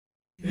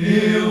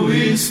Eu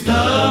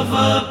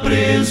estava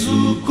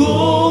preso,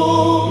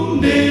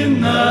 condenado,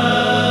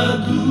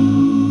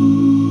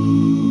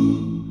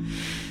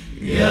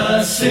 e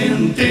a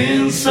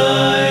sentença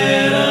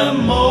era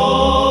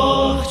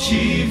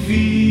morte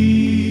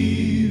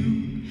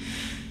vil.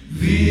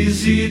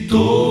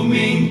 Visitou-me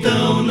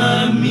então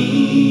na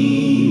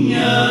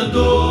minha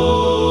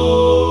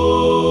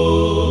dor,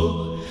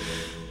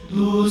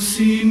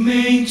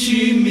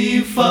 docemente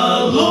me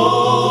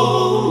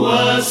falou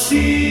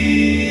assim: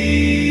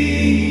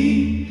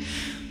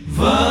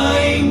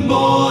 vai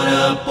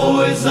embora,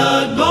 pois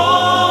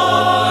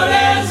agora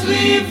és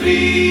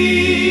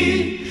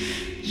livre,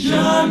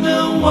 já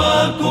não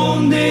há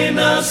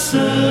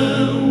condenação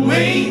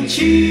em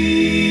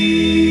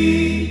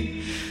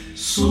ti.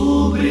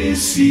 Sobre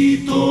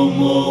si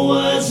tomou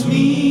as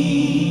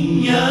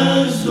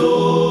minhas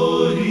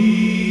dores,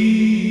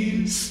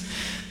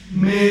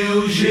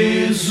 meu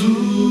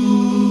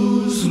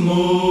Jesus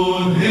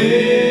morreu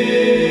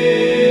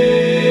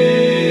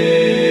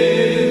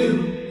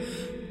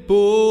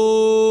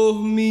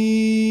por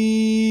mim.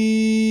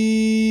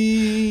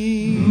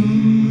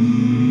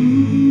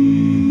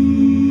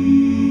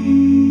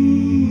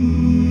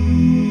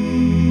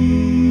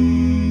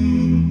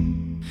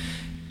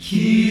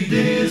 Que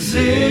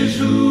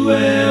desejo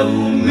é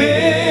o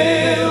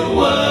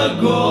meu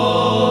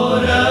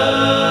agora,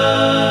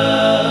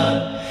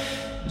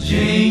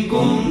 de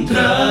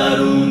encontrar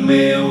o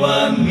meu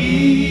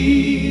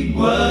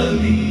amigo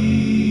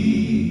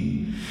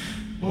ali,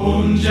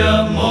 onde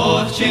a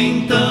morte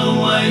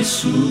então as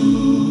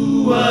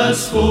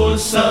suas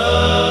forças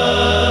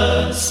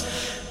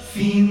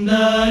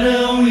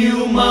findarão e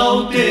o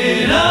mal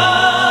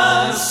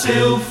terá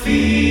seu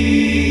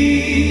fim.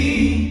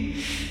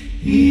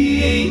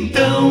 E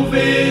então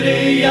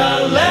verei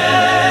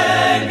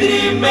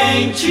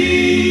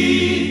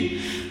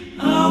alegremente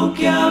ao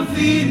que a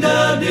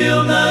vida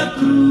deu na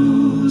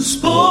cruz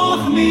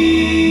por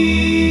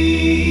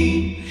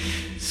mim,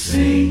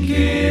 sem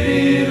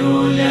querer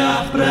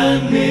olhar pra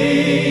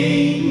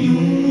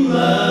nenhum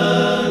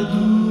lado.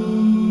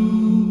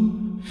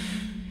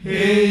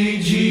 Hei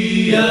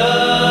de abraçar.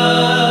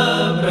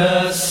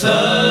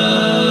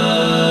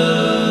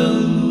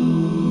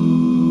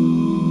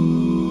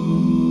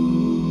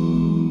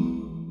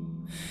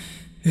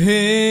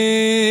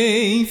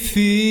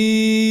 Enfim.